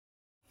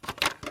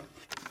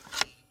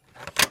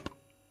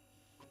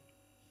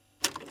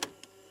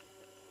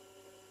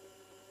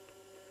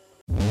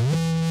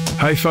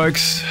Hey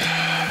folks,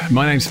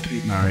 my name's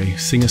Pete Murray,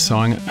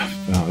 singer-songwriter.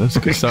 Oh, that's a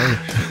good song.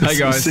 Hey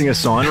guys.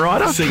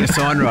 Singer-songwriter?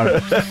 Singer-songwriter.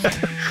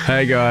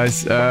 Hey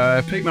guys,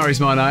 Pete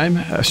Murray's my name,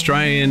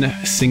 Australian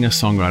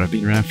singer-songwriter. I've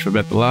been around for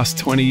about the last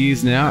 20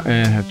 years now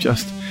and have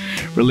just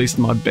released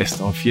my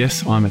best of.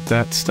 Yes, I'm at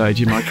that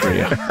stage in my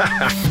career.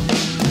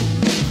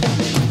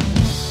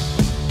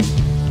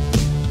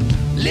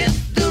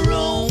 Lift the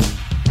rope,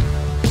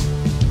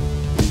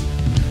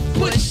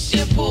 push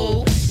and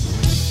pull.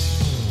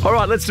 All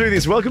right, let's do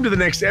this. Welcome to the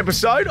next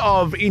episode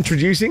of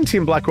Introducing.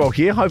 Tim Blackwell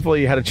here.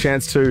 Hopefully you had a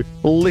chance to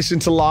listen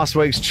to last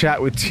week's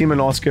chat with Tim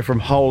and Oscar from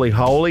Holy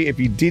Holy. If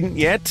you didn't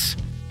yet,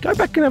 go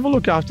back and have a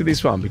look after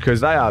this one because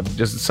they are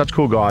just such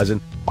cool guys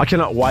and I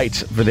cannot wait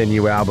for their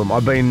new album.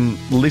 I've been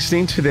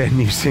listening to their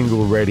new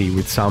single, Ready,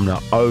 with Sumner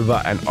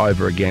over and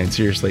over again.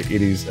 Seriously,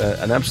 it is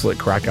an absolute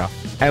cracker.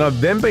 And I've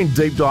then been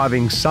deep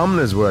diving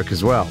Sumner's work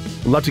as well.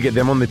 I'd love to get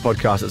them on the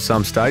podcast at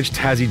some stage.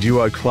 Tassie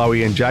duo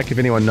Chloe and Jack, if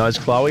anyone knows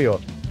Chloe or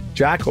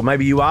Jack, or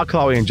maybe you are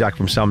Chloe and Jack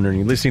from Sumner and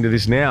you're listening to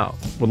this now.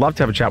 Would love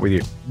to have a chat with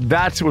you.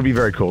 That would be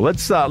very cool.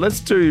 Let's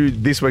do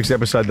this week's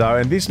episode though,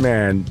 and this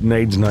man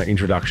needs no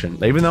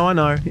introduction, even though I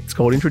know it's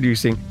called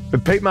Introducing.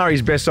 But Pete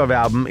Murray's Best Of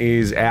album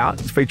is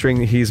out, featuring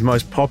his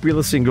most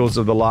popular singles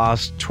of the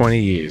last 20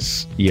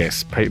 years.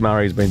 Yes, Pete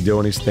Murray's been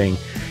doing his thing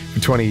for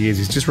 20 years.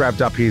 He's just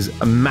wrapped up his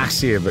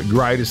massive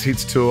greatest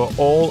hits tour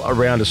all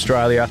around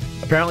Australia.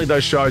 Apparently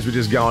those shows were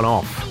just going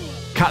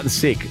off. Cut and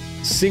sick.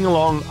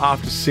 Sing-along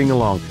after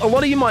sing-along. A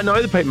lot of you might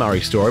know the Pete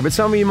Murray story, but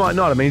some of you might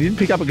not. I mean, he didn't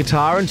pick up a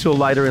guitar until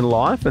later in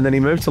life, and then he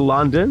moved to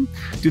London,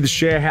 did the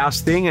share house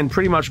thing, and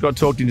pretty much got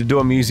talked into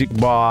doing music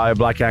by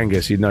Black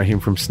Angus. You'd know him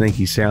from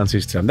Sneaky Sound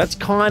System. That's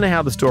kind of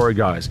how the story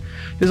goes.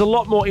 There's a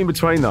lot more in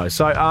between, though,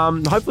 so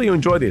hopefully you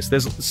enjoy this.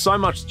 There's so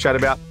much to chat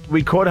about.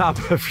 We caught up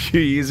a few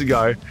years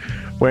ago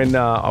when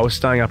I was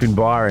staying up in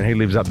Byron. He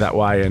lives up that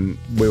way, and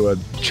we were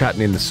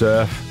chatting in the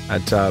surf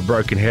at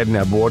Broken Head in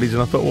our boardies,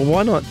 and I thought, well,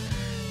 why not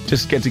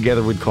just get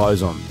together with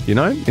clothes on, you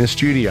know, in a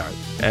studio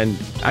and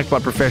act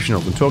like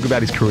professionals and talk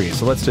about his career.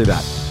 So let's do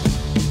that.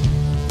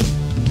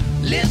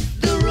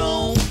 Lift the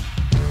rope,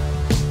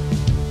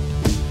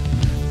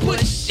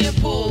 push and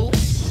pull.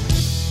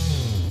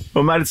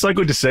 Well, mate, it's so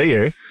good to see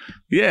you.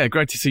 Yeah,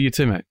 great to see you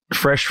too, mate.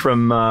 Fresh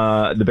from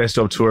the Best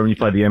Of tour, and you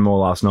played the M More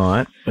last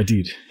night. I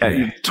did.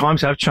 Yeah.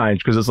 Times have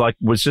changed because it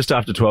was just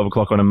after 12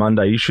 o'clock on a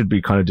Monday. You should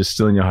be kind of just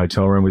still in your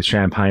hotel room with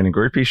champagne and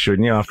groupies,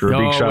 shouldn't you, after a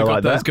big show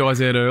like that? Those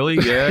guys out early.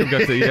 Yeah, we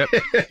got the,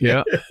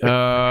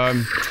 yeah.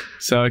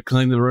 So I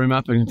cleaned the room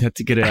up and had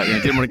to get out. I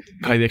didn't want to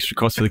pay the extra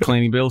cost for the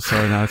cleaning bill, so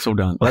no, it's all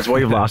done. Well, that's why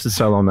you've lasted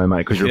so long though, mate,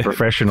 because you're a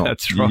professional.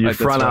 That's right. You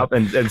front up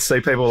and see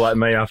people like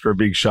me after a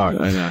big show.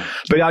 I know.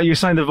 But you're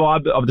saying the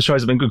vibe of the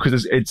shows have been good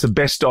because it's a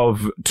Best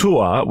Of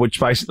tour, which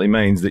basically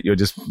means that you're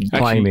just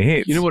playing the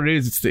hits. You know what it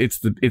is? It's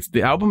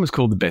the album is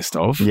called The Best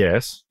Of.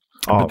 Yes.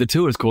 But the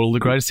tour is called All the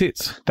Greatest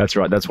Hits. That's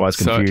right. That's why it's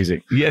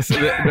confusing. So, yes.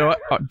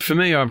 For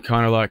me, I'm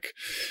kind of like,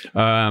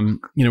 when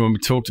we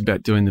talked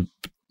about doing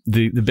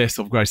the Best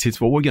Of Greatest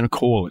Hits, what we're going to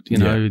call it,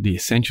 the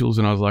essentials.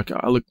 And I was like,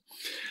 look,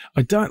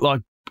 I don't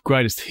like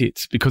greatest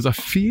hits because I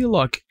feel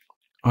like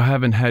I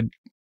haven't had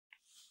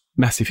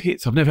massive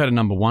hits. I've never had a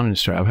number one in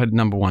Australia. I've had a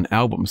number one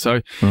album.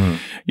 So,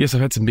 yes,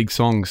 I've had some big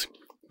songs.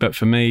 But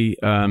for me,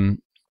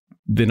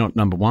 they're not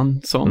number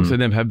one songs. They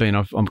never have been.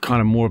 I'm kind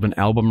of more of an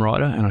album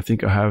writer, and I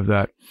think I have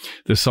the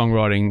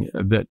songwriting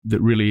that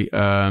really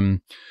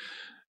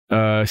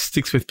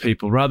sticks with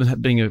people rather than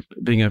being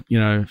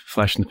a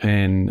flash in the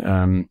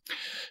pan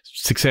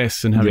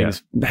success and having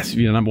this massive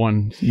number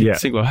one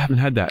single. I haven't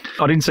had that.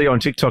 I didn't see you on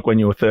TikTok when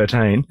you were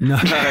 13. No.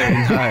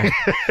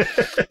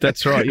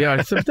 That's right. Yeah,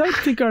 I don't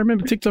think I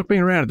remember TikTok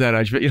being around at that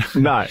age, but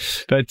No.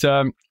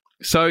 But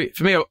so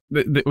for me,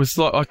 it was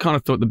like I kind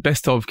of thought the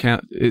Best Of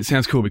count. It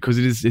sounds cool because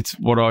it's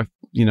what I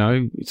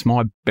it's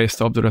my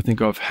best of that I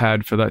think I've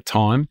had for that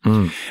time.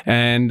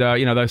 And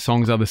those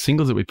songs are the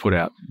singles that we put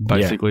out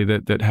basically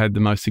that had the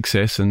most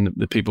success, and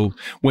the people,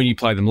 when you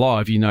play them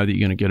live, you know that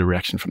you're going to get a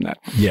reaction from that.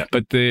 Yeah.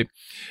 But we're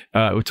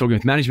talking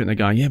with management, and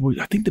they're going, well,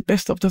 I think the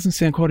Best Of doesn't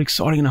sound quite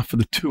exciting enough for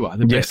the tour,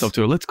 the Best Of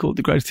tour. Let's call it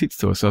the Greatest Hits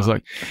tour. So I was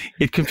like,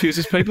 it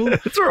confuses people.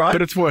 It's all right,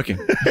 but it's working.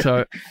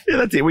 So yeah,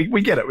 that's it.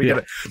 We get it. We get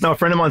it. No, a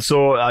friend of mine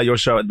saw your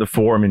show at the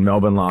Forum in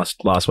Melbourne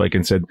last week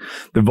and said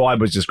the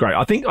vibe was just great.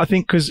 I think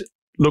because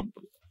look,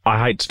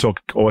 I hate to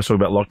always talk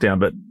about lockdown,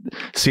 but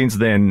since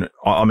then,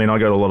 I mean, I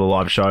go to a lot of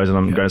live shows, and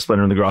I'm going to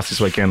Splendor in the Grass this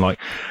weekend. Like,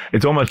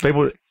 it's almost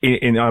people,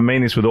 and I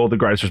mean this with all the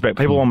greatest respect,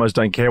 people almost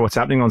don't care what's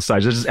happening on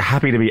stage. They're just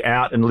happy to be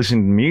out and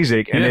listening to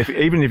music. And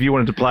even if you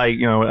wanted to play,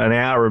 an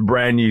hour of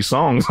brand new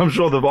songs, I'm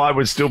sure the vibe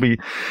would still be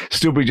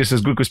just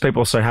as good because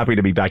people are so happy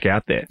to be back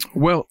out there.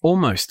 Well,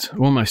 almost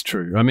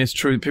true. I mean, it's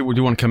true. People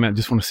do want to come out and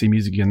just want to see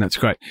music again. That's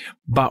great.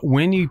 But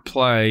when you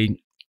play,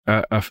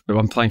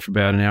 I'm playing for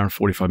about an hour and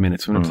 45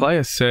 minutes. When I play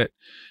a set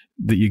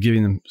that you're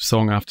giving them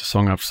song after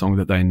song after song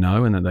that they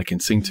know and that they can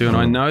sing to, and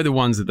I know the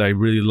ones that they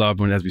really love,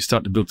 as we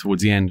start to build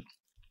towards the end,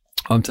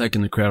 I'm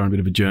taking the crowd on a bit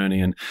of a journey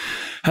and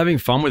having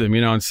fun with them,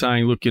 and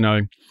saying, look,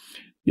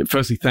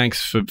 firstly,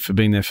 thanks for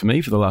being there for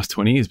me for the last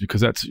 20 years,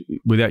 because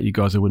without you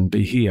guys, I wouldn't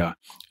be here.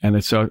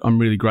 And so I'm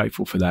really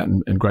grateful for that,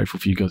 and grateful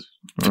for you guys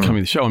for coming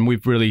to the show. And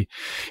we've really,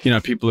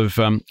 people have,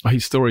 I hear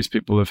stories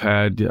people have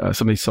had,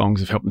 some of these songs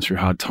have helped them through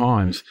hard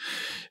times.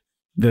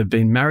 They've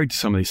been married to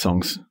some of these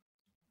songs.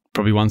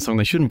 Probably one song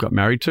they shouldn't have got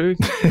married to,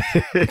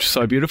 which is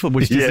so beautiful,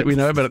 which we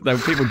know, but there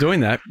were people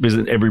doing that.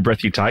 Isn't Every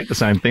Breath You Take the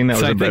same thing? That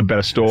was about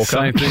a stalker.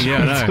 Same thing,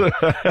 yeah,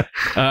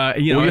 I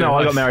know.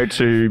 I got married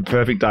to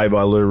Perfect Day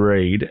by Lou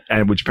Reed,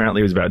 and which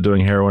apparently was about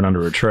doing heroin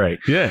under a tree.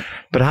 Yeah.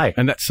 But hey.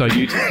 And that's and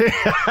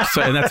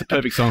that's a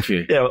perfect song for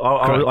you. Yeah,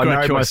 I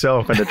married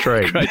myself and a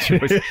tree. Great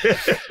choice.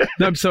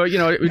 No, so, when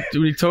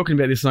you're talking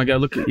about this, and I go,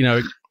 look,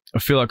 I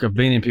feel like I've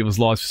been in people's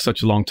lives for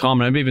such a long time.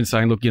 And I'm even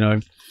saying, look,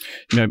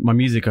 my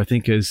music, I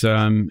think,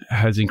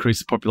 has increased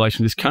the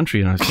population of this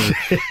country. And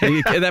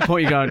at that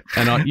point, you're going,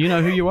 and you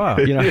know who you are.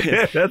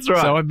 Yeah, that's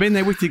right. So I've been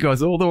there with you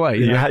guys all the way.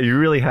 You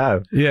really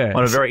have. Yeah.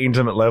 On a very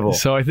intimate level.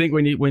 So I think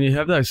when you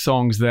have those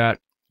songs that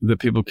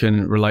people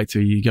can relate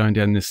to, you're going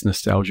down this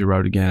nostalgia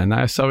road again. And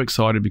they are so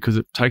excited because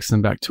it takes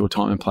them back to a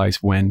time and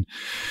place when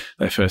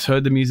they first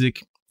heard the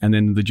music. And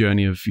then the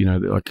journey of,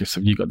 so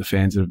you've got the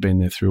fans that have been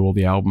there through all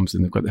the albums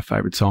and they've got their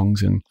favourite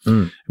songs and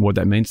what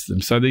that means to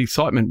them. So the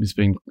excitement has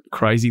been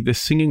crazy. The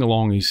singing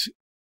along is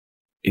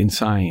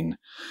insane.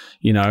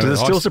 Does it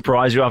still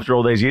surprise you after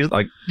all these years?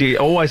 Like, do you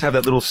always have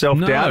that little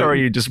self-doubt, or are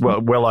you just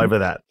well over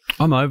that?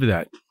 I'm over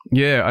that.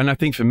 Yeah. And I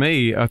think for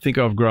me,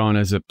 I've grown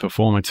as a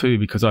performer too,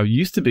 because I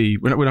used to be,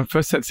 when I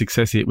first had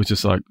success here, it was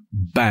just like,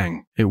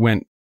 bang, it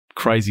went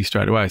crazy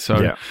straight away. So,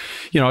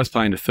 I was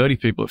playing to 30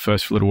 people at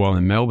first for a little while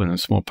in Melbourne, in a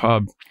small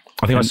pub.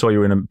 I think I saw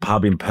you in a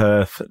pub in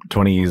Perth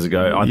 20 years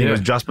ago. I think it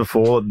was just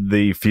before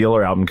the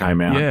Feeler album came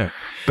out. Yeah.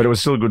 But it was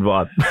still a good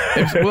vibe.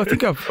 Well, I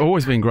think I've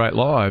always been great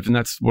live, and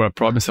that's what I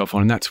pride myself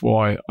on, and that's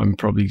why I'm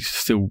probably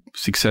still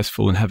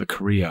successful and have a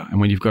career.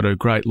 And when you've got a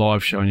great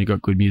live show and you've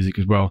got good music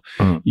as well,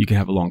 you can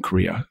have a long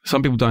career.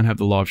 Some people don't have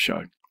the live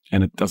show,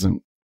 and it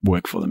doesn't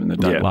work for them, and they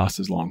don't last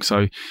as long.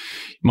 So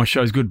my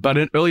show's good. But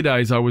in early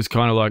days, I was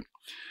kind of like,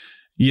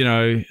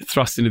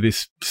 thrust into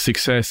this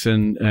success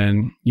and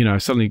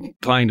suddenly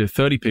playing to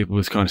 30 people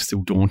was kind of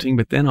still daunting.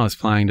 But then I was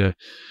playing to,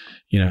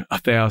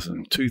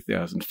 1,000,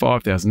 2,000,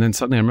 5,000. Then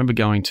suddenly I remember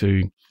going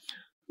to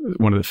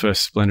one of the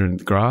first Splendor in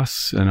the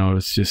Grass, and I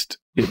was just,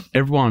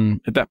 everyone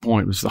at that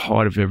point was the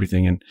height of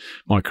everything in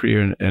my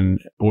career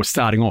or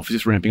starting off,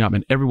 just ramping up,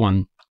 and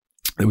everyone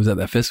that was at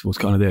that festival was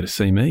kind of there to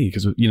see me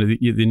because,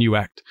 the new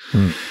act.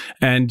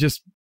 And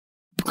just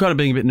kind of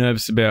being a bit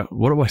nervous about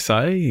what do I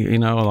say,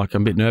 I'm a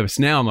bit nervous.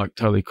 Now I'm like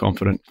totally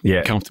confident,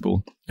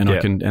 comfortable, and I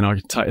can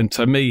take. And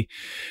so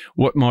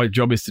what my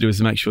job is to do is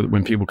to make sure that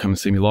when people come and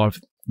see me live,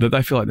 that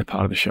they feel like they're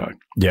part of the show,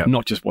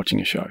 not just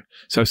watching a show.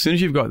 So as soon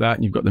as you've got that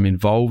and you've got them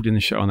involved in the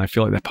show and they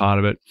feel like they're part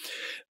of it,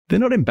 they're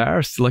not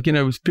embarrassed. Like,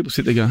 people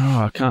sit there going,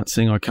 oh, I can't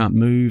sing, I can't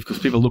move because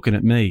people are looking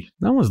at me.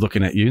 No one's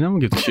looking at you. No one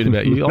gives a shit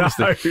about you. No.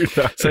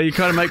 So you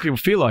kind of make people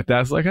feel like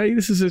that. It's like, hey,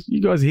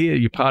 you guys are here,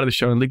 you're part of the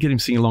show, and they get them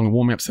singing along and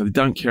warming up so they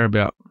don't care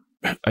about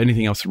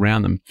anything else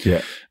around them.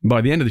 Yeah.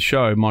 By the end of the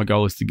show, my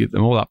goal is to get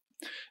them all up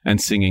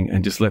and singing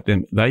and just let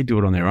them, they do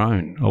it on their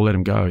own. I'll let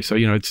them go. So,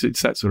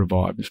 it's that sort of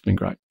vibe. It's been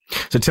great.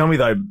 So tell me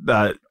though,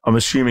 I'm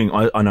assuming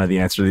I know the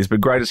answer to this,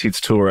 but Greatest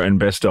Hits Tour and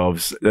Best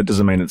Ofs, that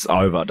doesn't mean it's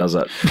over, does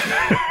it?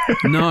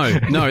 No,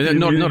 not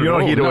at all. You're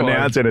not here to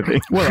announce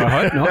anything. Well,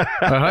 I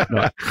hope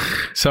not.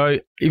 So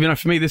even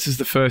for me, this is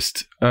the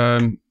first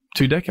 2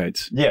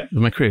 decades of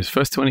my career. It's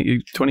first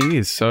 20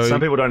 years. So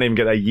some people don't even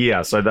get a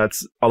year. So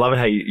I love it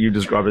how you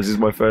describe it as, this is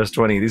my first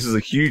 20. This is a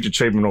huge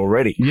achievement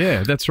already.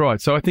 Yeah, that's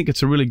right. So I think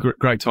it's a really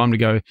great time to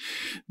go,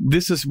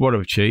 this is what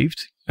I've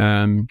achieved.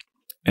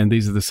 And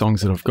these are the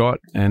songs that I've got,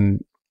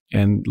 and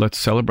let's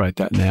celebrate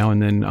that now.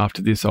 And then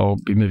after this, I'll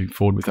be moving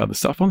forward with other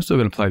stuff. I'm still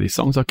going to play these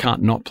songs. I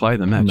can't not play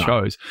them at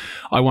shows.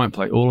 I won't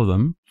play all of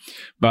them,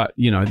 but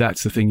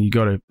that's the thing you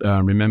got to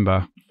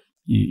remember.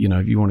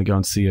 If you want to go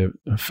and see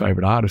a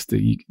favorite artist,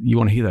 that you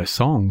want to hear those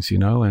songs,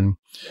 and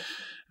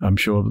I'm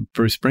sure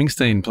Bruce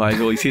Springsteen plays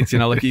all these hits,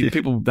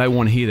 people, they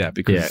want to hear that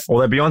because... Yeah,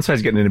 although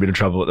Beyonce's getting in a bit of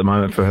trouble at the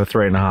moment for her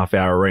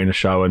 3.5-hour arena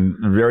show and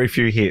very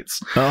few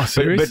hits. Oh,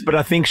 serious? But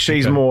I think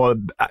she's more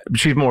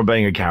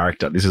being a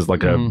character. This is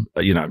like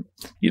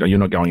you're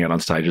not going out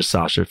on stage as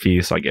Sasha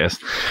Fierce, I guess.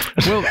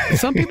 Well,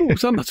 some people,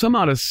 some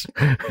artists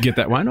get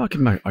that way, and I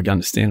can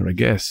understand it, I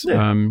guess.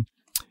 Yeah.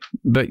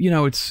 But,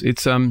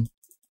 it's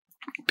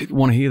people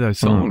want to hear those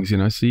songs, so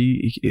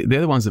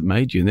they're the ones that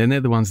made you, and then they're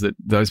the ones that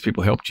those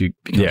people helped you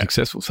become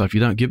successful. So if you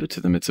don't give it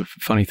to them, it's a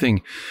funny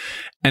thing,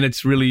 and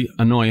it's really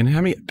annoying. And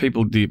how many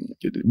people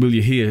will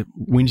you hear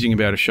whinging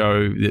about a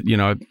show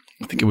that,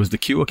 I think it was The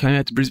Cure came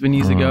out to Brisbane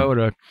years ago,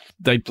 and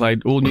they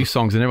played all new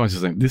songs, and everyone's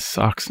just like, this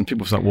sucks, and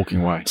people start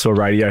walking away. Saw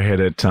Radiohead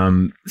at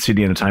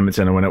Sydney Entertainment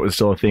Centre when it was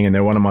still a thing, and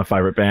they're one of my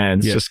favourite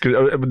bands. Yeah. Just 'cause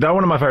they're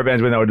one of my favourite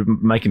bands when they were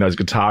making those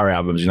guitar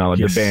albums, like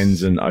the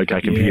Bends and OK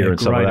Computer and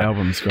stuff like that.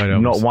 Great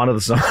albums. Not one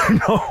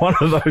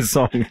of those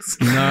songs.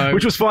 No.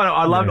 Which was fine.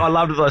 I loved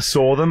it that I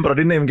saw them, but I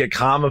didn't even get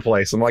Karma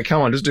Police. I'm like,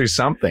 come on, just do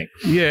something.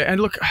 Yeah,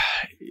 and look,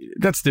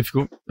 that's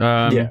difficult.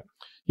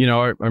 You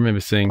know, I remember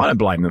seeing. I don't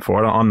blame them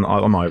for it.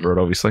 I'm over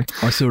it, obviously.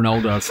 I saw an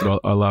old artist that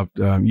I loved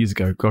years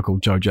ago, a guy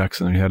called Joe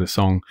Jackson, and he had a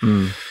song,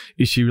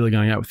 Is She Really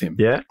Going Out With Him?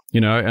 Yeah.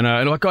 You know,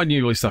 and like I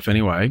knew all his stuff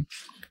anyway,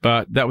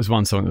 but that was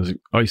one song that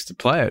I used to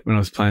play it when I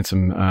was playing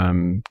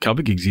some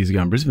cover gigs years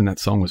ago in Brisbane. That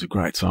song was a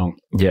great song.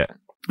 Yeah.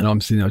 And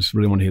I'm sitting there, I just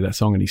really want to hear that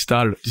song. And he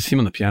started, just him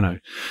on the piano.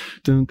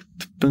 Dun,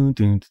 dun,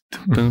 dun,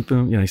 dun,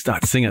 dun. You know, he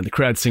starts singing it. The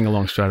crowd sing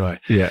along straight away.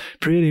 Yeah.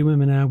 Pretty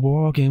women out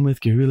walking with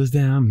gorillas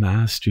down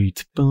my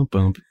street. Bum,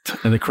 bum.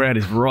 And the crowd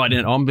is right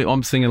in.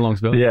 I'm singing along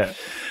as well. Yeah.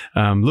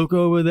 Look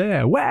over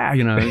there. Wow.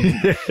 You know,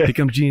 here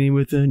comes Jeannie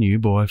with a new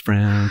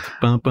boyfriend.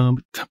 Bum,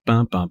 bum,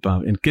 bum, bum,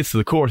 bum. And gets to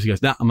the chorus. He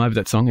goes, nah, I'm over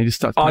that song. He just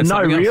starts playing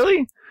something else.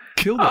 Really?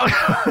 Killed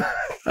it.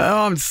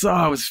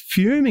 I was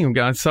fuming. I'm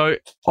going, so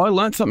I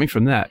learned something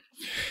from that.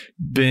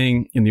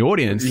 Being in the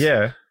audience,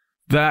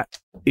 that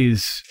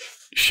is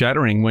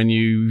shattering when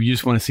you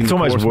just want to sing. It's the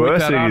almost chorus worse with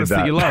that than artist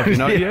that you love. You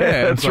know,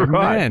 that's like,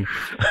 right. Man,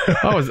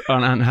 I was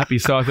unhappy,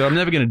 so I thought I'm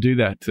never going to do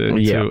that to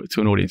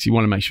an audience. You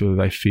want to make sure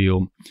that they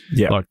feel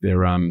like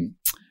they're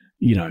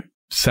you know,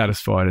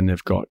 satisfied and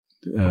they've got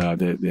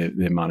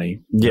their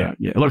money. Yeah.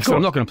 Like, so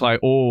I'm not going to play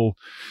all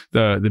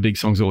the big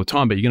songs all the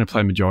time, but you're going to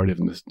play a majority of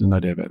them. There's no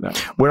doubt about that.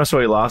 When I saw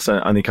you last,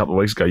 only a couple of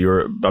weeks ago, you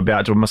were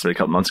about to, it must have been a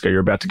couple of months ago, you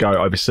were about to go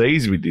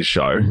overseas with this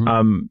show.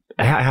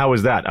 How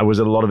was that? Was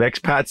it a lot of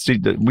expats?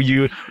 Were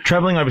you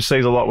traveling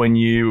overseas a lot when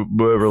you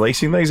were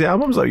releasing these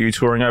albums? Like, were you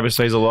touring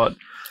overseas a lot?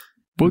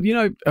 Well, you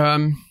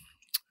know,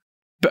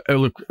 but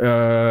look,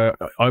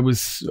 I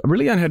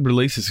really only had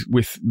releases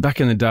back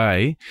in the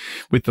day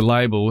with the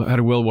label. I had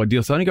a worldwide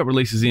deal, so I only got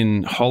releases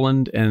in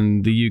Holland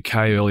and the UK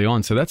early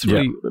on. So that's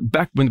really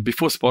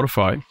before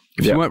Spotify.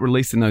 If you weren't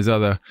released in those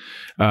other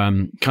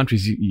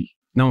countries,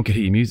 no one could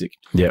hear your music.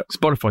 Yeah,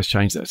 Spotify's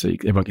changed that, so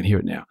everyone can hear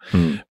it now.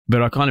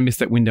 But I kind of missed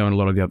that window in a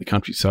lot of the other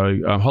countries. So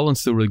Holland's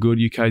still really good.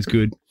 UK's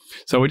good.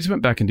 So we just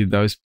went back and did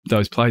those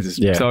places.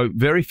 Yeah. So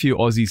very few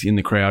Aussies in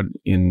the crowd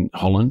in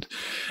Holland,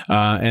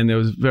 and there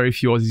was very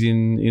few Aussies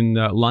in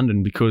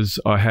London because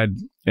I had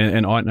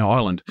and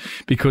Ireland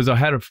because I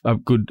had a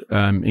good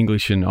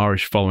English and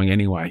Irish following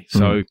anyway.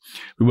 So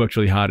we worked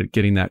really hard at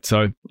getting that.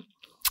 So.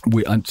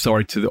 I'm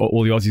sorry to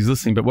all the Aussies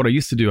listening, but what I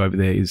used to do over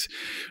there is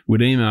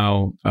would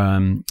email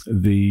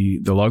the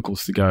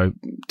locals to go,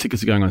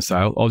 tickets are going on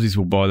sale. Aussies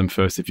will buy them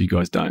first if you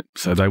guys don't.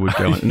 So they would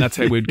go, and that's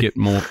how we'd get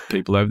more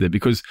people over there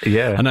because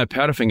I know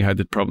Powderfinger had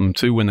the problem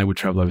too when they would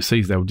travel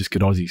overseas. They would just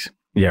get Aussies.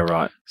 Yeah,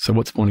 right. So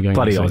what's the point of going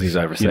bloody overseas?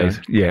 Aussies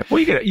overseas? You know? Yeah. Well,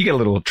 you get a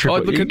little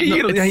trip. You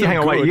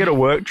get a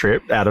work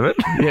trip out of it.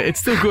 Yeah, it's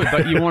still good,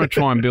 but you want to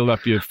try and build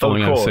up your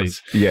following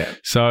overseas. Yeah.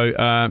 So,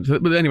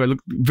 but anyway,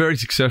 look, very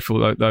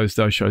successful. Those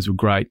shows were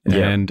great,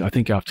 and I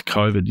think after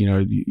COVID, you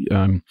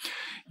know,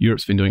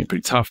 Europe's been doing it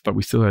pretty tough, but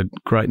we still had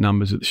great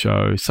numbers at the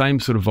show.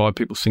 Same sort of vibe,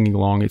 people singing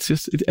along. It's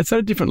just it's at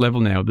a different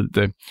level now that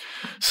the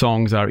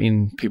songs are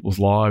in people's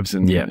lives,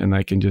 and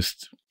they can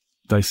just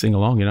they sing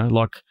along. You know,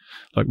 like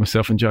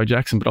myself and Joe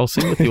Jackson, but I'll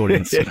sing with the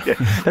audience.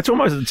 That's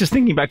almost, just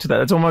thinking back to that,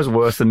 that's almost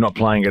worse than not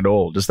playing at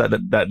all. Just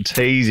that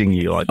teasing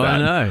you like that.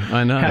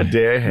 I know. How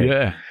dare he?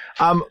 Yeah.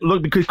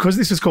 Look, because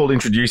this is called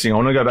introducing, I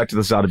want to go back to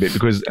the start a bit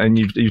and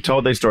you've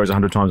told these stories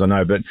 100 times, I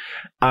know, but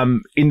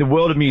in the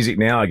world of music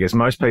now, I guess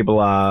most people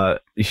are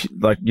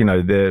like, you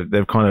know,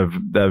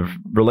 they've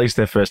released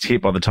their first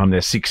hit by the time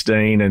they're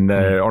 16 and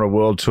they're on a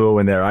world tour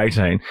when they're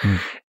 18.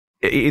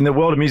 In the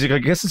world of music, I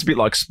guess it's a bit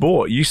like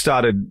sport. You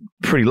started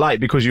pretty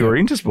late because you were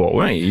into sport,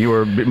 weren't you? You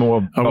were a bit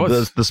more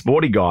of the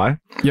sporty guy,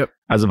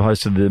 as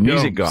opposed to the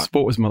music guy.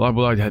 Sport was my life.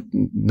 Well, I had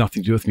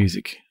nothing to do with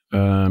music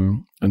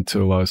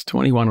until I was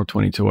 21 or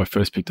 22. I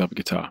first picked up a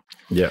guitar.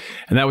 Yeah,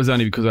 and that was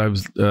only because I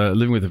was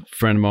living with a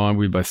friend of mine.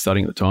 We were both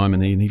studying at the time,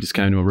 and he just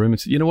came to my room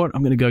and said, "You know what?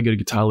 I'm going to go get a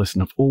guitar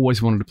lesson. I've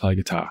always wanted to play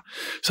guitar,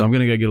 so I'm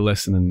going to go get a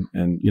lesson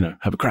and you know,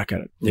 have a crack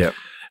at it." Yeah.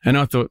 And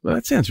I thought, well,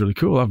 that sounds really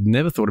cool. I've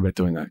never thought about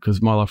doing that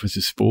because my life was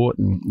just sport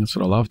and that's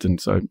what I loved. And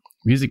so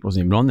music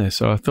wasn't even on there.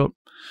 So I thought,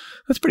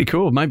 that's pretty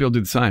cool. Maybe I'll do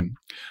the same.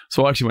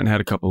 So I actually went and had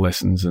a couple of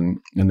lessons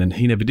and then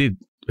he never did.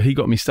 He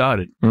got me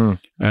started.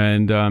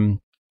 And,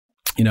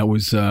 you know,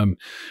 it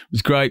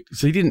was great.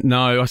 So he didn't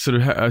know. I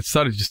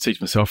started to just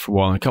teach myself for a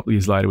while. And a couple of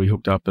years later, we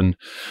hooked up and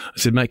I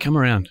said, mate, come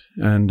around.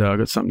 And I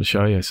got something to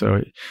show you.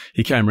 So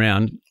he came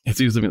around.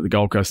 He was living at the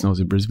Gold Coast and I was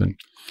in Brisbane.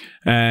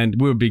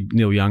 And we were big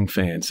Neil Young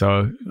fans.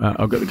 So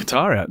I got the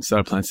guitar out and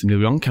started playing some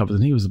Neil Young covers.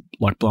 And he was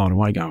like blown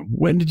away going,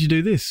 when did you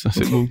do this? I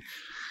said, well,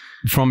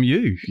 from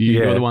you.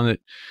 You're the one that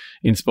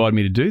inspired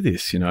me to do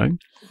this, you know.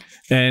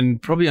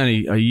 And probably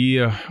only a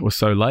year or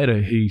so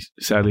later, he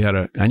sadly had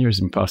an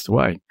aneurysm and passed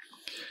away.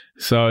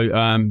 So,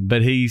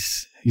 but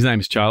his name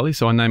is Charlie.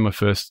 So I named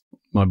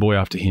my boy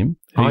after him.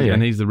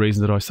 And he's the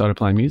reason that I started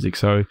playing music.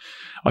 So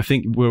I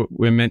think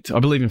we're meant to, I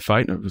believe in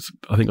fate.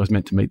 I think I was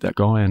meant to meet that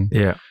guy and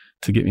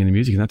to get me into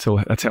music. And that's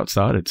how it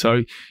started.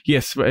 So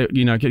yes,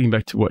 you know, getting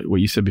back to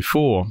what you said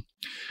before,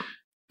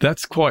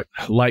 that's quite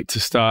late to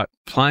start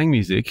playing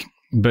music.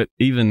 But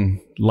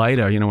even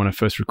later, you know, when I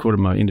first recorded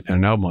my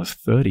independent album, I was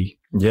 30.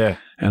 Yeah.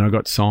 And I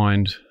got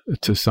signed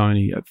to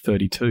Sony at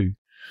 32,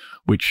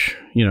 which,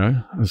 you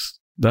know,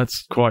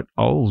 that's quite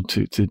old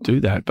to do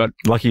that. But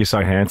Lucky you're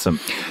so handsome.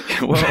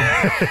 well,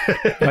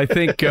 I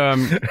think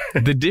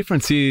the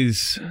difference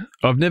is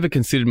I've never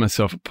considered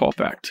myself a pop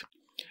act.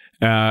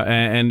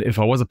 And if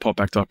I was a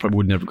pop act, I probably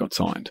would never got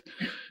signed.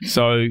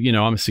 So,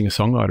 I'm a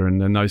singer-songwriter, and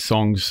then those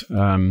songs,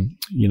 when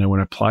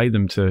I played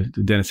them to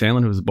Dennis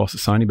Anlin, who was the boss of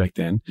Sony back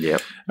then,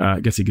 I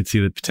guess you could see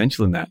the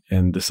potential in that.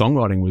 And the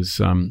songwriting was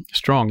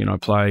strong. I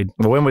played...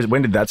 Well,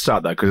 when did that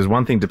start, though? Because there's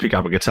one thing to pick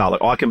up a guitar.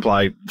 Like, I can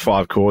play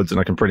 5 chords, and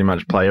I can pretty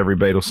much play every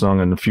Beatles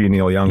song and a few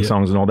Neil Young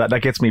songs and all that.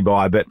 That gets me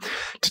by. But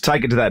to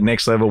take it to that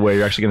next level where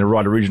you're actually going to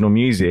write original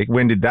music,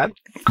 when did that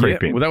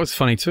creep in? Well, that was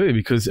funny too,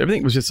 because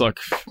everything was just like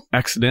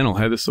accidental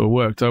how this all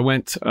worked. I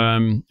went,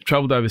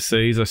 traveled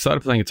overseas. I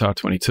started playing guitar at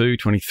 22,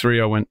 23.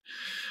 I went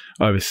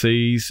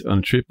overseas on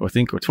a trip, I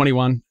think, or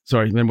 21.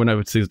 Sorry, then went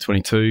overseas at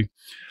 22.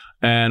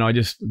 And I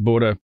just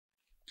bought a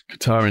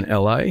guitar in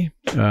LA,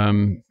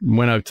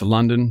 went over to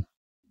London.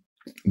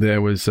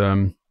 There was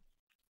 19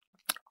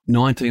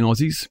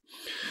 Aussies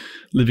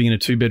living in a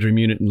 2-bedroom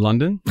unit in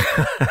London.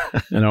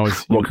 And I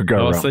was, what could go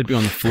wrong? Sleeping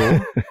on the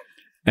floor.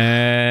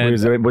 And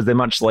was there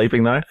much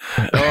sleeping though?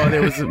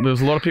 There was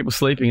a lot of people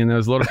sleeping, and there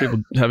was a lot of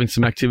people having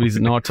some activities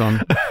at night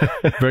time.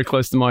 Very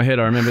close to my head.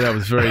 I remember that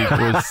was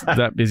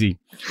that busy.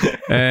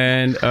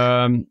 And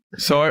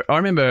so I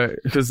remember,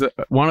 because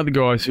one of the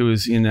guys who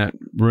was in that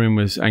room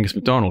was Angus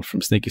McDonald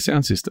from Sneaker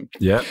Sound System.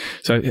 Yeah.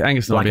 So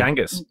Angus, Black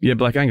Angus. Yeah,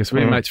 Black Angus.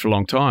 We were mates for a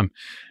long time,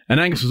 and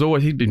Angus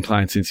he'd been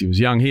playing since he was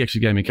young. He actually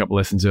gave me a couple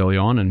of lessons early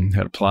on and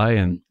how to play,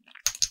 and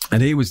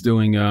he was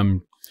doing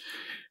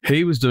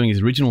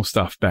his original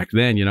stuff back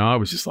then. I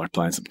was just like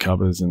playing some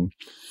covers, and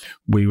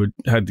we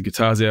had the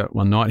guitars out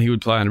one night. He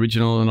would play an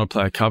original and I'd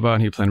play a cover,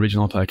 and he'd play an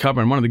original and I'd play a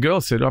cover. And one of the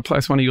girls said, "I play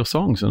us one of your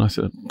songs." And I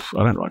said,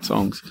 "I don't write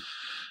songs."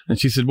 And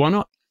she said, "Why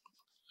not?"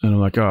 And I'm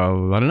like,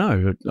 "Oh, I don't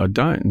know. I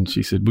don't." And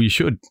she said, "Well, you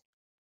should."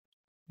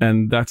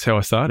 And that's how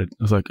I started.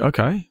 I was like,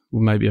 "Okay,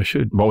 well, maybe I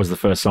should." What was the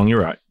first song you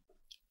wrote?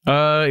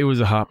 It was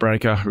a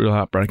real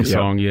heartbreaker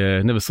song.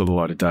 Yeah, never saw the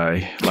light of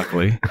day,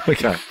 luckily.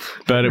 Okay.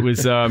 But it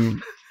was...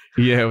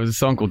 it was a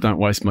song called "Don't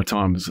Waste My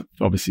Time." It was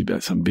obviously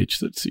about some bitch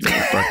that's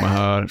broke my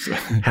heart.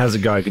 How's it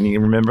go? Can you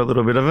remember a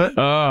little bit of it?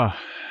 Oh,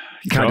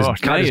 you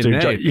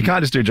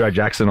can't just do Joe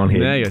Jackson on here.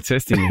 Now you're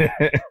testing me.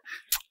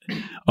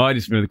 I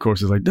just remember the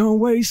chorus was like, "Don't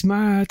waste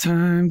my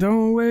time,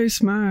 don't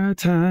waste my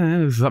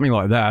time." It was something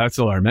like that. That's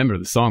all I remember of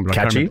the song. But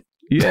Catchy?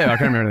 I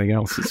can't remember anything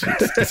else.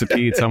 It's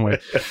disappeared somewhere.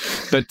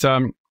 But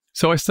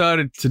so I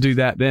started to do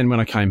that then when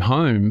I came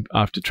home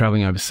after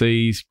traveling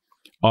overseas.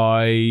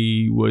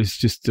 I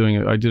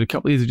did a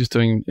couple of years of just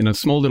doing, in a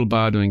small little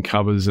bar, doing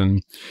covers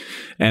and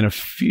a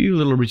few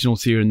little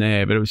originals here and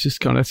there, but it was just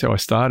that's how I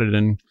started.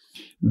 And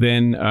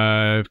then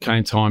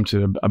came time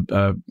to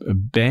a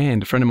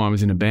band. A friend of mine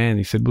was in a band.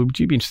 He said, "Well, would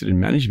you be interested in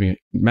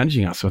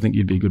managing us? I think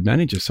you'd be a good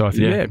manager." So I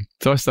said, yeah.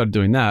 So I started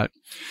doing that.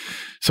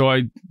 So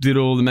I did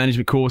all the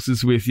management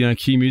courses with,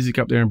 Q Music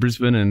up there in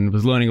Brisbane, and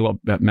was learning a lot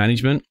about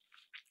management.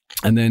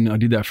 And then I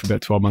did that for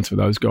about 12 months with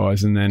those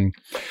guys, and then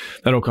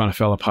that all kind of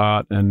fell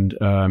apart. And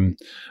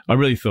I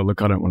really thought,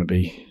 look, I don't want to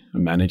be a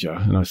manager.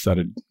 And I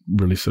started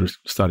really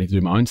starting to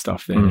do my own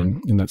stuff then.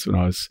 And that's when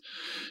I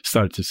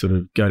started to sort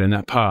of go down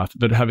that path.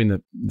 But having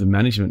the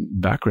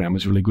management background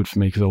was really good for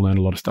me, because I learned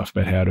a lot of stuff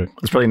about how to...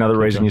 That's probably another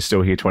reason you're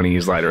still here 20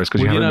 years later, is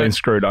because you haven't been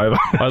screwed over.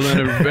 I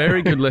learned a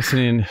very good lesson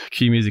in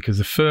Q Music, because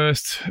the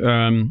first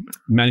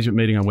management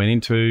meeting I went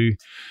into,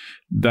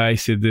 they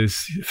said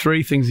there's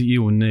 3 things that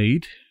you will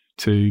need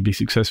to be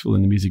successful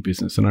in the music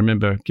business. And I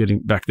remember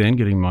getting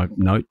my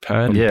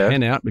notepad and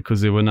pen out,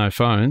 because there were no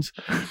phones.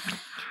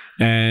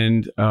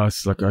 And I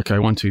was like, okay,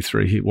 1, 2,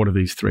 3 here. What are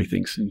these 3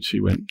 things? And she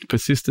went,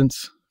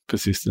 persistence,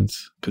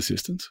 persistence,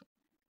 persistence. I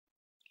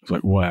was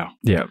like, wow.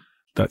 Yeah.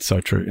 That's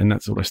so true. And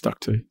that's what I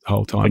stuck to the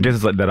whole time. I guess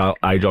it's like that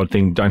age-old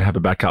thing, don't have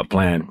a backup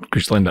plan,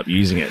 because you'll end up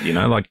using it,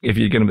 like if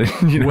you're going to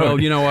be... Well,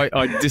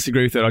 I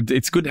disagree with that.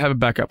 It's good to have a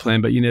backup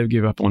plan, but you never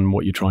give up on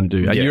what you're trying to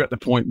do. Yeah. You're at the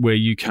point where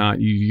you can't,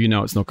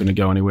 it's not going to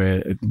go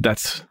anywhere.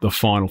 That's the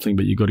final thing,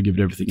 but you've got to give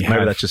it everything you have.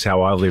 Maybe that's just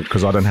how I lived,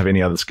 because I don't have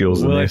any other skills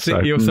than this. So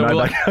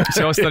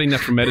I was studying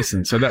natural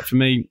medicine. So that for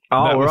me,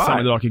 that was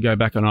something that I could go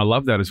back on. I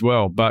love that as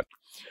well. But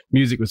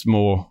music was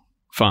more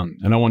fun,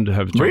 and I wanted to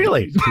have a job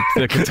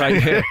that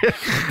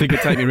could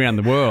take me around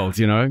the world,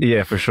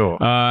 Yeah, for sure.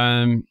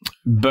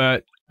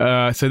 But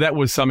so that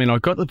was something. I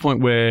got to the point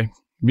where,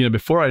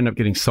 before I ended up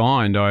getting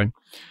signed, I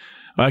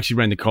actually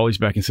ran to college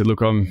back and said,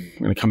 look, I'm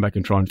going to come back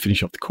and try and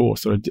finish off the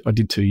course. So I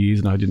did 2 years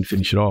and I didn't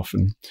finish it off.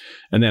 And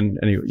then,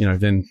 anyway,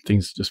 then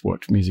things just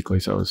worked musically.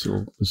 So it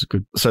was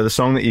good. So the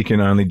song that you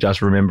can only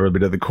just remember a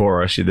bit of the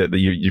chorus, that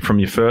you from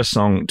your first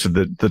song to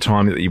the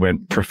time that you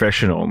went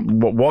professional,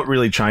 what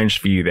really changed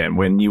for you then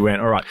when you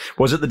went, all right,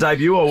 was it the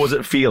debut or was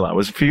it Feeler?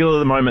 Was Feeler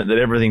the moment that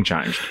everything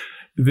changed?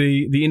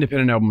 The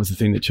independent album was the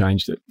thing that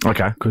changed it.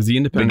 Okay. Because the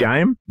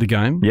game.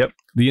 Yep.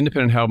 The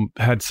independent album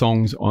had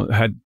songs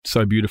had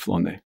So Beautiful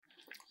on there.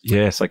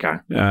 Yes, okay.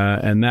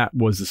 And that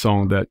was the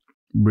song that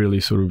really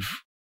sort of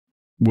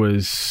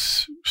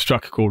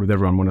struck a chord with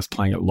everyone when I was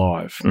playing it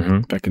live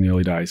back in the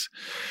early days.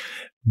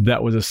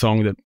 That was a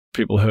song that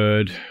people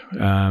heard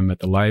at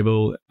the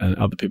label, and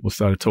other people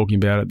started talking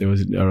about it. There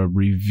was a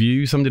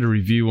review. Someone did a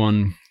review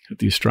on at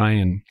the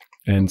Australian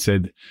and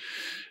said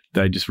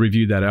they just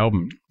reviewed that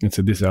album and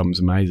said this album's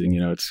amazing.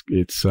 You know,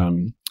 it's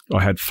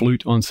I had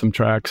flute on some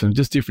tracks and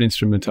just different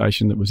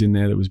instrumentation that was in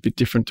there that was a bit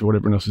different to what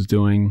everyone else was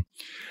doing.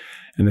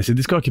 And they said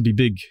this guy could be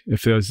big.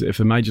 If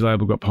a major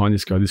label got behind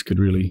this guy, this could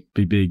really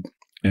be big.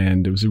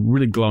 And it was a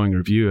really glowing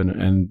review.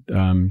 And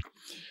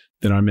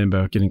then I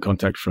remember getting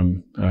contact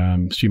from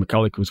Stu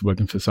McCulloch, who was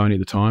working for Sony at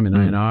the time in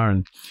A&R,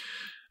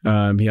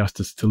 and he asked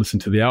us to listen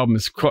to the album.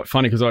 It's quite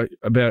funny because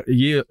about a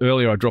year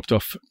earlier I dropped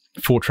off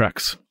 4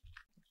 tracks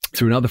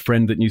through another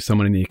friend that knew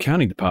someone in the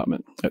accounting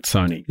department at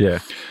Sony. Yeah.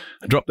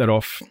 I dropped that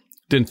off,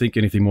 didn't think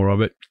anything more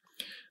of it,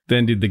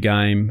 then did the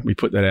game. We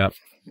put that out,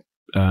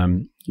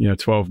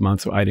 12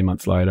 months or 18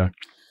 months later.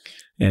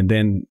 And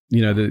then,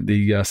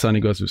 the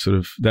Sony guys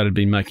were that had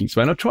been making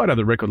space. And I tried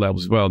other record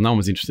labels as well. No one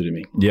was interested in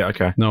me. Yeah,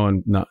 okay.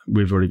 No,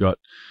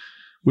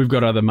 we've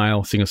got other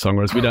male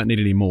singer-songwriters. We don't need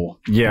any more.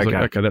 Yeah, okay.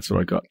 Okay, that's what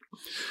I got.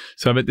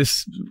 So, but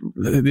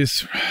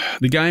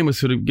the game was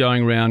sort of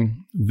going around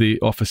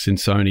the office in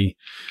Sony.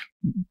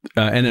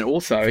 And then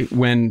also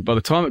by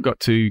the time it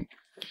got to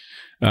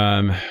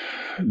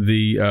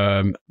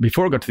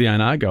before I got to the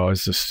A&R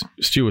guys,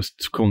 Stu was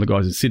calling the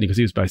guys in Sydney because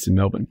he was based in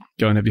Melbourne,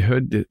 going, have you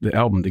heard the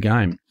album, The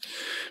Game,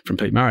 from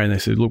Pete Murray? And they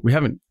said, look, we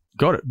haven't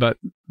got it, but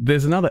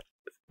there's another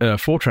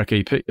 4-track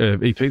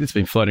EP that's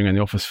been floating around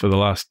the office for the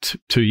last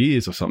 2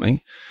 years or something.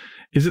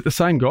 Is it the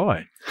same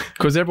guy?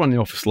 Because everyone in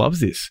the office loves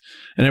this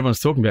and everyone's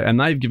talking about it, and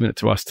they've given it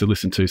to us to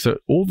listen to. So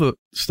all the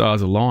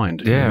stars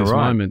aligned in this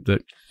moment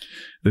that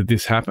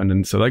this happened.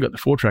 And so they got the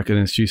 4-track, and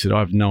then Stu said, I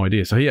have no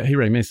idea. So he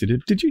rang me and said,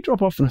 did you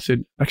drop off? And I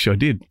said, actually, I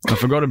did. I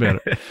forgot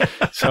about it.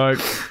 So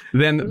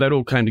then that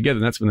all came together,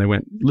 and that's when they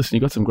went, listen,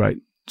 you got some great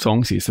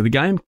songs here. So the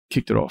game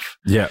kicked it off.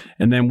 Yeah.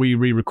 And then we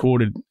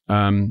re-recorded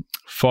 5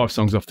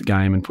 songs off the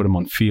game and put them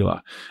on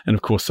Feeler. And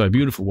of course, So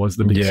Beautiful was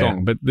the big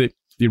song. But the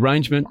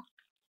arrangement,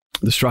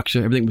 the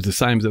structure, everything was the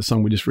same as that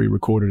song. We just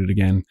re-recorded it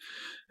again.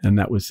 And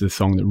that was the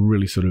song that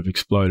really sort of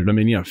exploded. I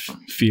mean,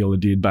 Feeler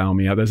did, Bail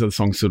Me Out. Those other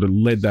songs sort of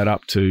led that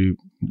up to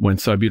when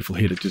So Beautiful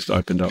hit. It just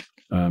opened up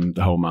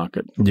the whole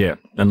market. Yeah.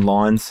 And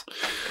Lines.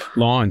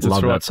 Lines, that's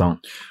Love right. that song.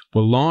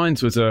 Well,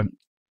 Lines was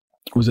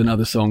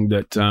another song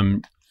that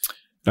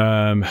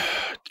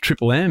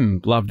Triple M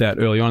loved that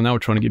early on. They were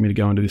trying to get me to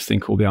go into this thing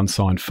called the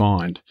Unsigned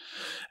Find.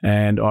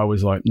 And I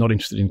was like, not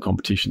interested in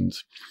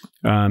competitions.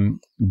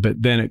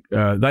 But then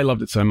they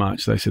loved it so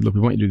much. They said, look, we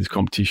want you to do this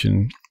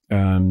competition.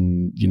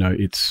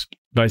 It's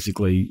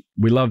basically,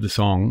 we love the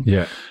song.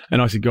 Yeah.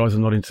 And I said, guys,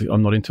 I'm not into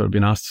it. I've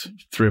been asked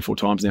 3 or 4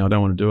 times now. I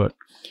don't want to do it.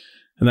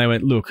 And they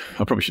went, look,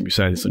 I probably shouldn't be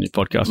saying this on your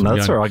podcast. No,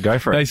 that's all right. Go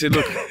for it. They said,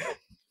 look,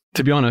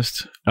 to be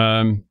honest,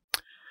 we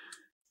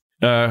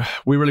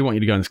really want you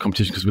to go in this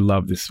competition because we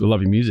love this. We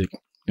love your music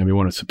and we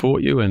want to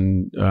support you.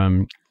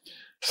 And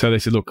so they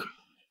said, look,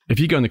 if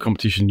you go in the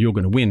competition, you're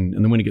going to win,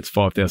 and the winner gets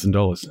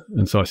 $5,000.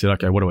 And so I said,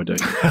 okay, what do I do?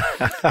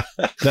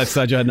 That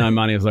stage I had no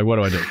money. I was like, what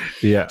do I do?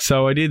 Yeah.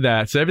 So I did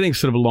that. So everything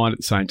sort of aligned at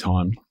the same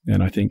time.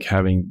 And I think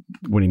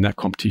winning that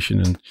competition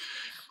and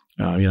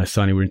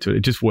Sony were into it.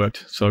 It just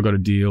worked. So I got a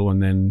deal,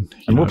 and then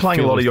we're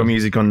playing a lot of your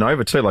music on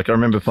Nova too. Like I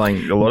remember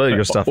playing a lot of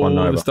your stuff on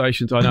Nova. All the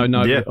stations. I know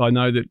Nova. Yeah. I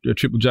know that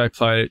Triple J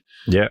played it.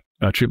 Yeah.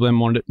 Triple M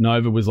wanted it.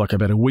 Nova was like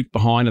about a week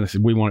behind, and they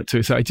said we want it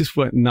too. So it just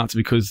went nuts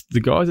because the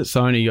guys at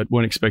Sony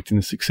weren't expecting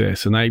the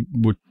success, and they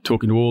were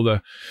talking to all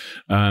the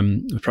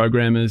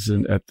programmers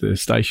and at the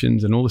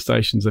stations and all the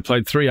stations. They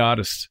played 3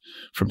 artists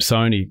from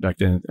Sony back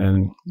then,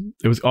 and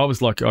I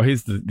was like, oh,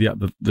 here's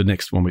the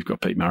next one. We've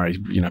got Pete Murray.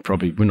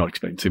 Probably we're not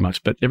expecting too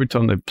much, but every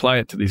time they play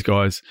it to these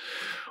guys,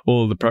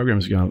 all the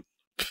programmers are going,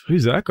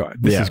 who's that guy?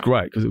 This is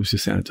great, because it was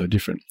just sounded so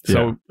different.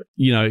 So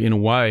in a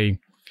way,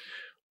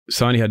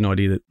 Sony had an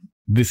idea that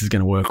this is going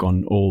to work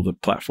on all the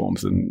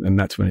platforms, and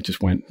that's when it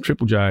just went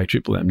Triple J,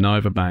 Triple M,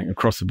 Nova, bang,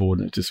 across the board,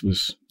 and it just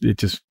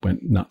went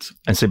nuts.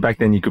 And so back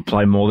then you could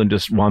play more than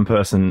just one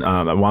person,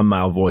 one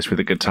male voice with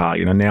a guitar.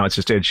 Now it's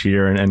just Ed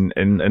Sheeran and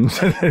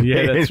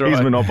yeah, that's right.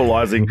 He's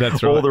monopolising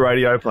all the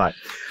radio play.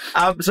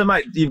 So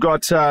mate, you've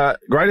got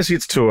Greatest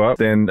Hits Tour,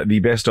 then the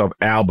Best Of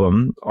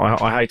album.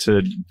 I hate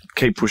to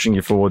keep pushing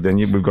you forward. Then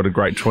we've got a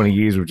great 20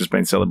 years we've just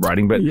been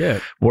celebrating. But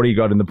what do you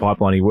got in the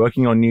pipeline? Are you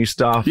working on new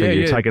stuff? Are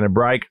you taking a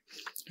break?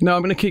 No,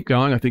 I'm going to keep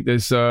going. I think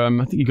there's. I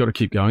think you got to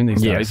keep going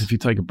these days. If you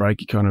take a break,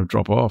 you kind of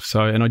drop off.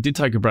 So, and I did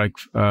take a break.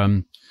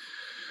 Had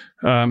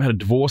a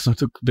divorce, and I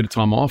took a bit of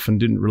time off and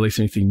didn't release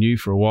anything new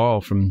for a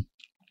while, from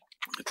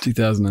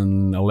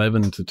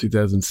 2011 to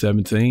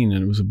 2017,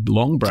 and it was a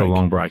long break. It's a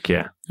long break,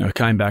 yeah. I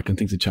came back and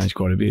things have changed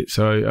quite a bit.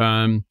 So,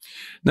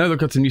 no, look,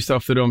 got some new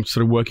stuff that I'm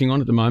sort of working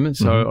on at the moment.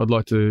 So I'd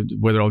like to,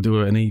 whether I'll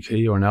do an EP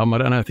or an album, I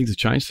don't know. Things have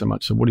changed so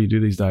much. So what do you do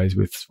these days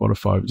with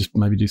Spotify? Just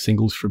maybe do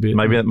singles for a bit.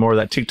 Maybe more of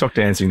that TikTok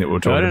dancing that we were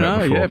talking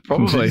about before. Yeah,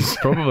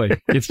 probably.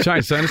 It's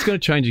changed. So, and it's going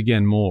to change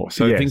again more.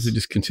 So things are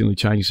just continually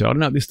changing. So I don't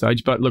know at this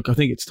stage, but look, I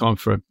think it's time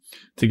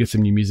to get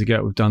some new music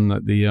out. We've done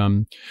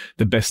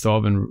the best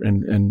of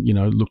and you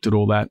know, looked at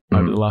all that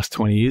over the last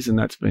 20 years, and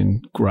that's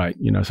been great.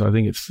 You know, so I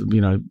think it's,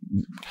 you know,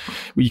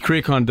 your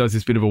career kind of does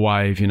this bit of a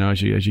wave, you know,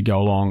 as you go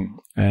along,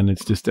 and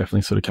it's just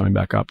definitely sort of coming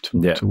back up to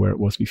where it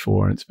was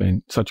before, and it's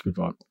been such a good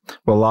vibe.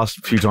 Well,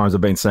 last few times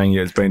I've been seeing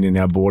you, it's been in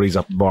our boardies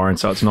up at Byron,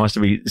 so it's nice to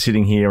be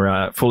sitting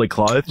here fully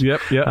clothed.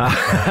 Yep.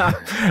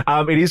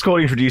 It is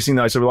called Introducing,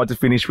 though, so we'd like to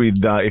finish with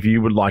if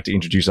you would like to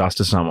introduce us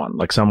to someone,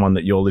 like someone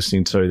that you're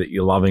listening to that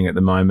you're loving at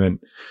the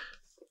moment,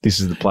 this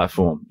is the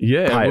platform.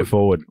 Yeah. Pay it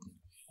forward.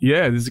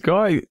 Yeah, there's a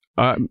guy,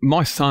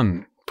 my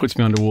son puts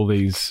me under all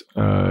these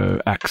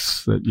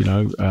acts that, you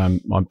know,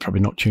 I'm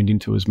probably not tuned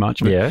into as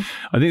much. But I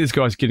think this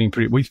guy's getting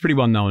he's pretty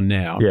well known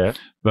now. Yeah.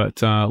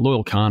 But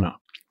Loyal Kana.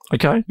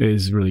 Okay.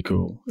 Is really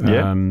cool.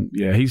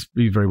 He's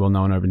very well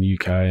known over in the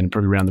UK and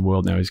probably around the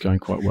world now. He's going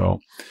quite well.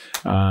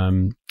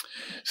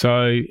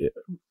 So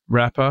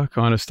rapper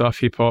kind of stuff,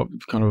 hip hop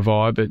kind of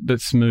vibe,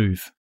 but smooth.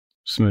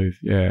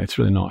 Yeah, it's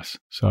really nice.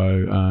 So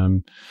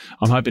I'm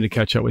hoping to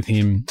catch up with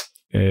him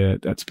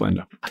at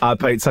Splendour.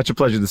 Pete, such a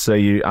pleasure to see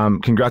you.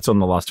 Congrats on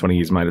the last 20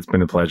 years, mate. It's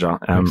been a pleasure.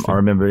 I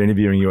remember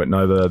interviewing you at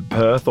Nova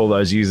Perth all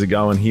those years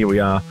ago, and here we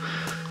are.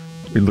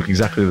 We look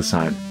exactly the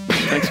same.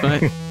 Thanks,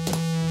 mate.